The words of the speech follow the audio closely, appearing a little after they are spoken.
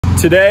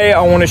Today,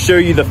 I want to show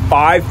you the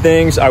 5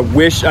 things I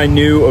wish I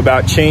knew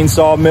about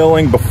chainsaw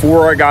milling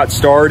before I got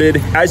started.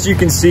 As you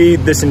can see,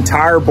 this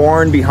entire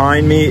barn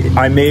behind me,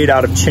 I made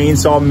out of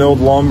chainsaw milled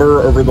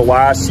lumber over the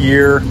last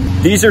year.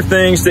 These are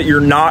things that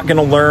you're not going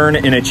to learn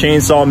in a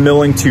chainsaw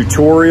milling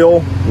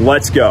tutorial.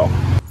 Let's go.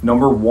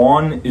 Number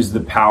 1 is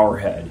the power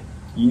head.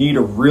 You need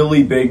a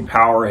really big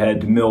power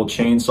head to mill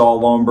chainsaw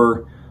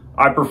lumber.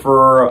 I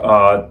prefer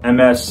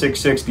MS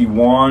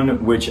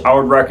 661, which I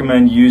would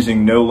recommend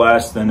using no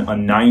less than a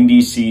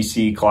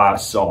 90cc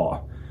class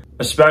saw,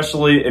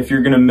 especially if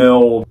you're going to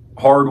mill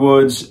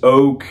hardwoods,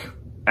 oak,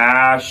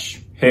 ash,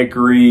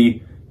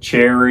 hickory,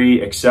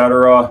 cherry,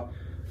 etc.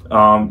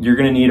 You're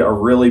going to need a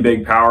really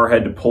big power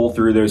head to pull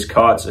through those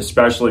cuts,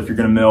 especially if you're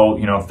going to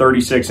mill,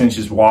 36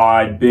 inches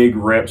wide, big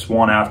rips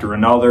one after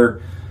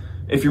another.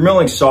 If you're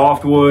milling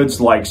softwoods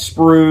like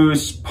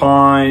spruce,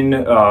 pine,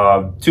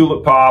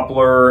 tulip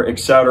poplar,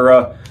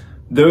 etc.,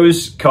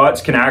 those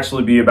cuts can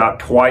actually be about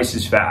twice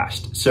as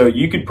fast. So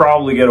you could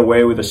probably get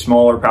away with a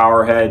smaller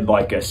power head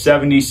like a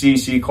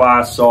 70cc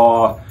class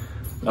saw.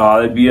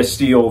 That'd be a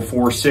steel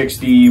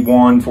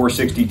 461,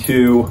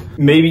 462,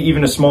 maybe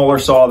even a smaller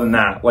saw than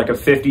that, like a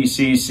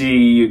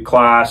 50cc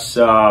class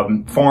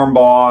farm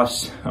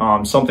boss,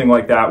 something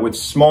like that. With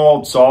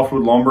small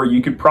softwood lumber,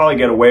 you could probably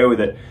get away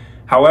with it.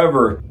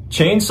 However,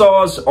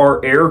 chainsaws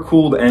are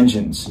air-cooled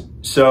engines.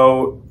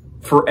 So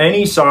for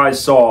any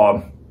size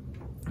saw,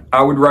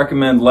 I would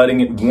recommend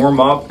letting it warm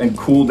up and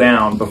cool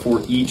down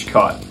before each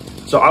cut.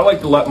 So I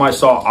like to let my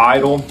saw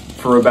idle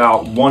for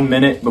about 1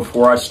 minute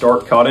before I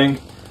start cutting.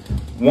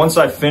 Once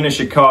I finish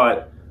a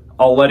cut,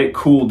 I'll let it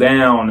cool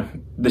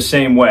down the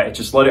same way.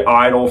 Just let it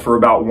idle for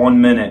about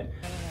 1 minute.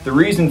 The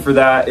reason for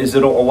that is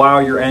it'll allow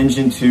your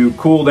engine to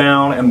cool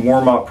down and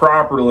warm up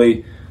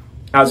properly,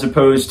 as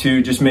opposed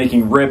to just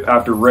making rip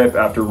after rip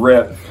after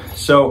rip.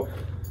 So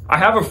I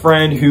have a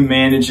friend who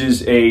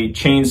manages a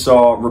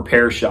chainsaw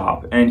repair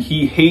shop, and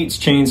he hates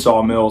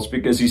chainsaw mills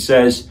because he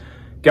says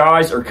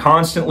guys are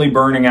constantly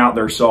burning out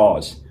their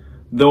saws.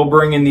 They'll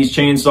bring in these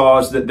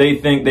chainsaws that they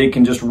think they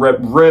can just rip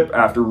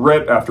after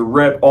rip after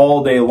rip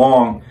all day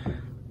long.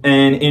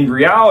 And in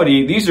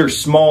reality, these are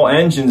small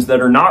engines that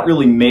are not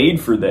really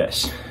made for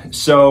this.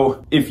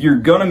 So if you're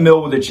gonna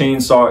mill with a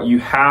chainsaw, you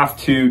have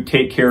to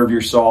take care of your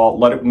saw,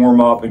 let it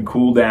warm up and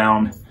cool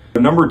down.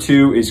 Number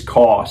 2 is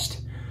cost.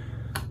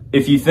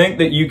 If you think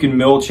that you can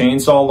mill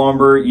chainsaw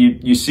lumber,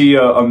 you see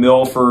a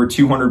mill for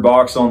 200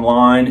 bucks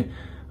online.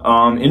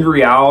 In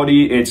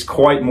reality, it's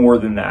quite more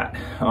than that.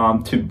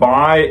 To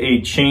buy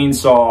a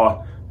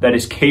chainsaw that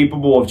is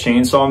capable of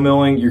chainsaw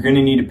milling, you're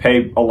gonna need to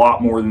pay a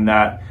lot more than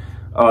that.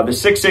 The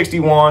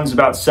 661 is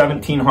about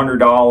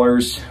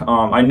 $1,700.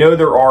 I know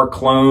there are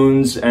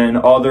clones and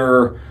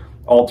other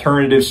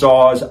alternative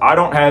saws. I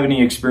don't have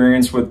any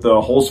experience with the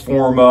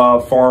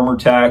Holzforma, Farmer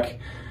Tech,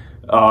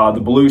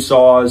 the blue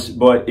saws,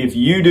 but if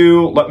you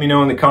do, let me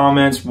know in the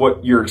comments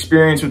what your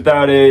experience with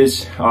that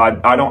is.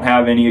 I don't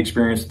have any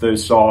experience with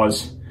those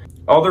saws.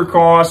 Other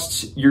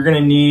costs, you're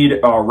gonna need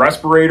a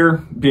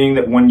respirator, being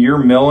that when you're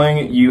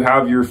milling, you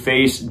have your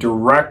face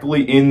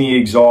directly in the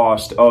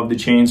exhaust of the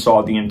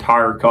chainsaw the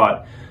entire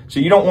cut.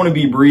 So you don't wanna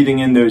be breathing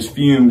in those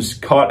fumes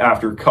cut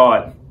after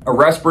cut. A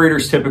respirator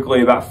is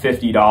typically about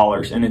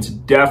 $50, and it's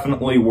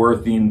definitely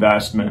worth the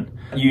investment.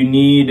 You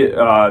need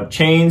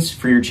chains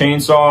for your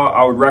chainsaw.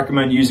 I would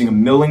recommend using a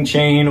milling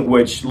chain,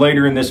 which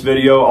later in this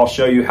video, I'll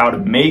show you how to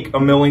make a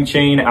milling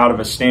chain out of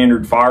a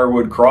standard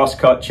firewood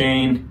crosscut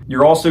chain.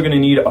 You're also gonna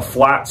need a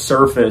flat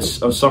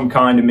surface of some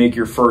kind to make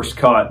your first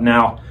cut.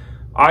 Now,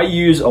 I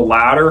use a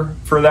ladder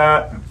for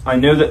that. I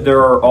know that there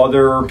are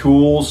other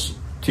tools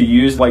to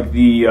use, like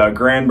the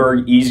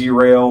Granberg Easy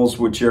Rails,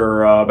 which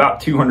are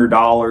about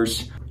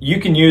 $200. You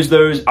can use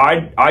those.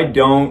 I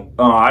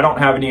don't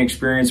have any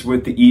experience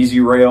with the Easy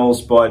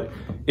Rails, but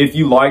if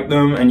you like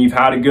them and you've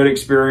had a good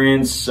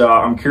experience,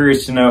 I'm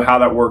curious to know how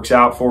that works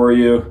out for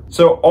you.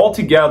 So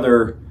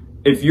altogether,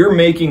 if you're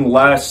making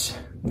less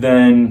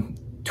than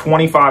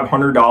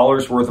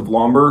 $2,500 worth of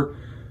lumber,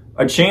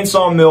 a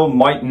chainsaw mill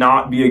might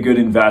not be a good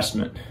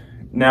investment.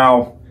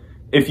 Now,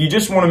 if you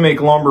just want to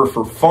make lumber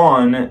for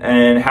fun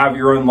and have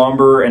your own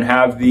lumber and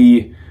have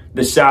the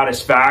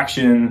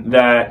satisfaction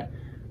that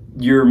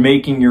you're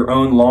making your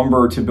own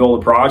lumber to build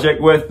a project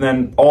with,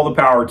 then all the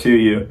power to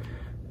you.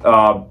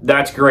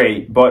 That's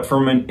great. But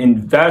from an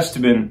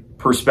investment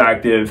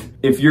perspective,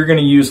 if you're going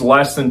to use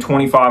less than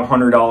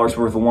 $2,500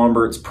 worth of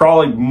lumber, it's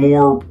probably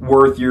more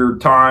worth your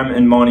time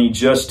and money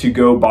just to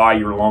go buy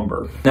your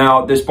lumber.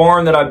 Now, this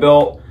barn that I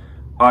built,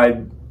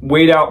 I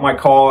weighed out my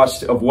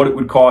cost of what it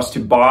would cost to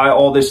buy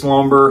all this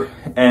lumber,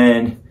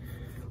 and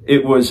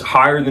it was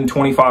higher than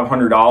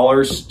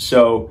 $2,500.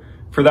 So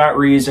for that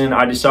reason,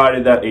 I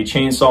decided that a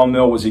chainsaw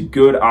mill was a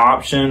good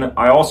option.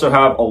 I also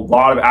have a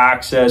lot of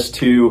access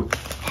to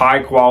high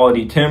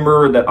quality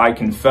timber that I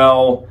can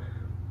fell,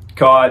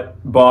 cut,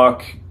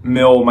 buck,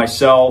 mill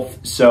myself.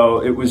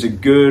 So it was a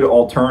good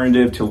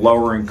alternative to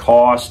lowering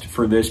cost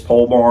for this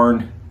pole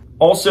barn.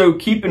 Also,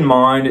 keep in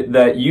mind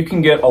that you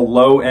can get a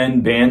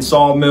low-end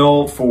bandsaw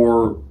mill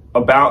for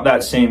about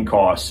that same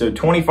cost, so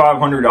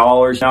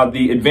 $2,500. Now,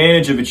 the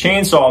advantage of a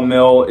chainsaw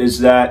mill is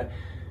that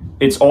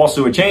it's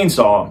also a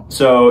chainsaw.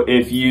 So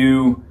if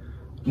you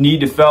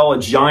need to fell a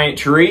giant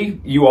tree,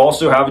 you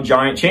also have a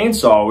giant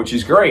chainsaw, which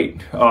is great.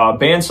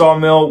 Bandsaw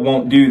mill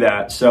won't do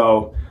that,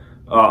 so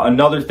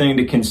another thing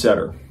to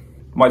consider.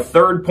 My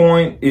third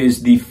point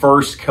is the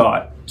first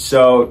cut.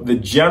 So the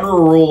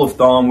general rule of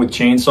thumb with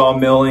chainsaw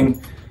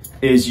milling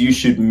is you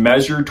should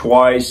measure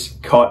twice,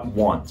 cut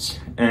once.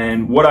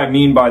 And what I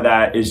mean by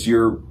that is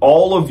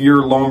all of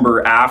your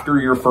lumber after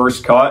your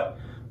first cut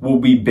will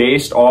be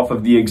based off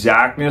of the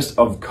exactness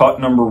of cut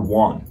number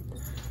 1.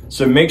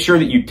 So make sure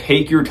that you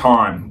take your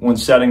time when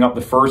setting up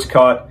the first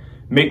cut.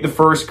 Make the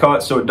first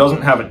cut so it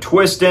doesn't have a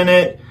twist in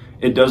it,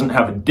 it doesn't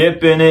have a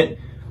dip in it,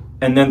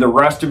 and then the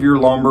rest of your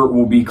lumber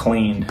will be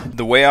cleaned.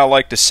 The way I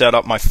like to set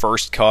up my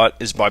first cut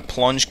is by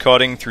plunge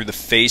cutting through the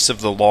face of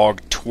the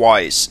log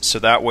twice, so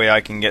that way I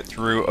can get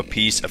through a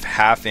piece of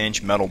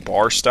 1/2-inch metal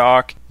bar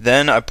stock.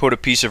 Then I put a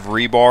piece of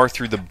rebar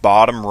through the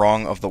bottom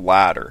rung of the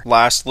ladder.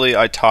 Lastly,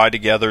 I tie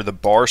together the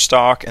bar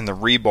stock and the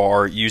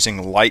rebar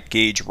using light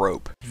gauge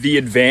rope. The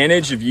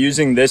advantage of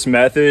using this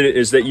method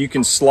is that you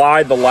can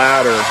slide the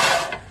ladder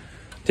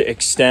to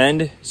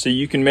extend, so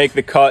you can make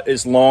the cut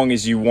as long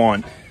as you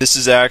want. This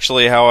is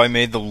actually how I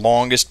made the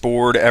longest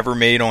board ever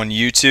made on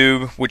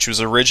YouTube, which was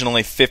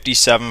originally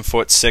 57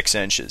 foot 6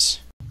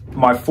 inches.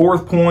 My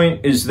fourth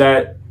point is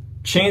that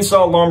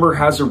chainsaw lumber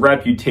has a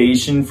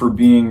reputation for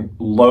being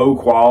low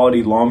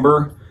quality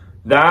lumber.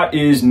 That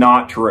is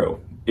not true.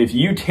 If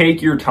you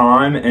take your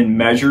time and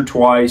measure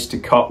twice to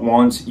cut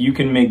once, you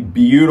can make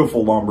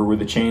beautiful lumber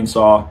with a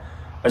chainsaw,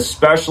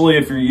 especially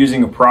if you're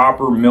using a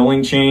proper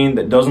milling chain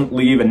that doesn't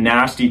leave a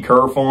nasty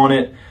kerf on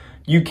it.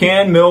 You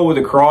can mill with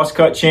a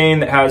crosscut chain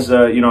that has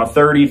a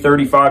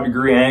 30-35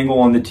 degree angle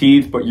on the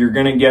teeth, but you're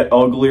going to get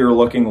uglier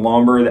looking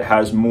lumber that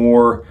has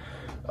more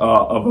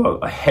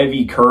of a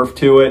heavy kerf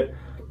to it.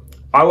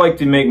 I like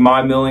to make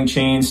my milling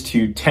chains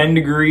to 10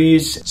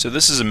 degrees. So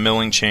this is a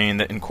milling chain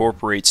that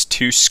incorporates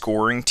 2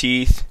 scoring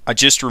teeth. I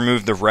just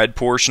removed the red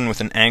portion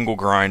with an angle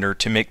grinder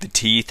to make the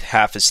teeth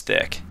half as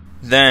thick.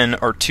 Then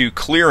are 2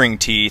 clearing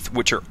teeth,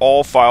 which are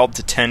all filed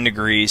to 10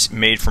 degrees,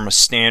 made from a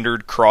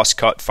standard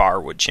cross-cut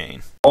firewood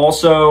chain.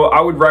 Also, I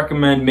would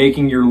recommend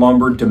making your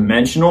lumber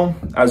dimensional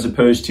as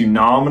opposed to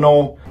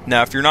nominal.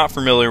 Now, if you're not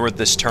familiar with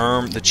this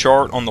term, the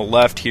chart on the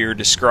left here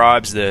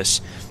describes this.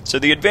 So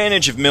the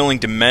advantage of milling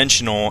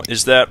dimensional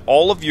is that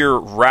all of your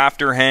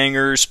rafter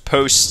hangers,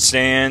 post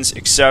stands,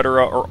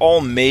 etc. are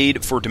all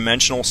made for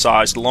dimensional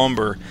sized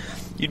lumber.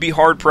 You'd be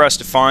hard pressed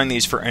to find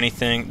these for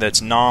anything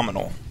that's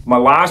nominal. My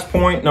last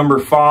point, number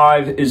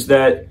 5, is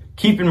that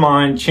keep in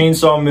mind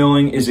chainsaw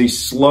milling is a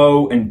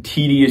slow and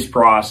tedious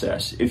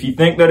process. If you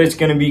think that it's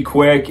going to be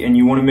quick and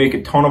you want to make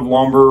a ton of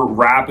lumber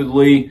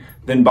rapidly,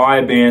 then buy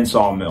a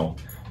bandsaw mill.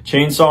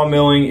 Chainsaw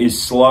milling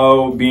is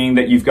slow, being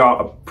that you've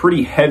got a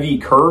pretty heavy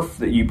kerf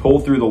that you pull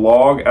through the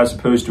log, as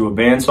opposed to a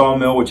bandsaw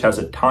mill, which has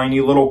a tiny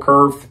little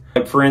kerf.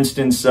 Like for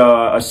instance,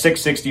 a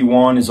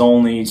 661 is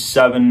only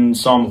 7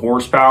 some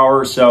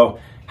horsepower, so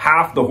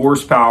half the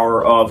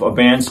horsepower of a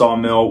bandsaw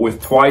mill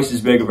with twice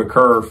as big of a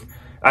kerf,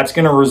 that's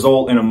going to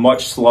result in a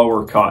much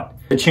slower cut.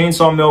 The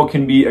chainsaw mill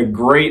can be a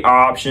great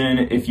option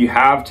if you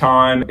have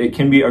time. It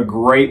can be a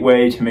great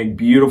way to make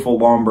beautiful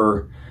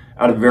lumber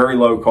at a very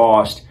low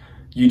cost.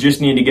 You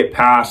just need to get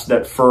past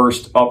that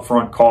first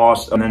upfront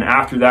cost, and then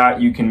after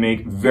that you can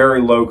make very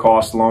low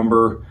cost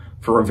lumber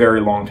for a very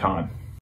long time.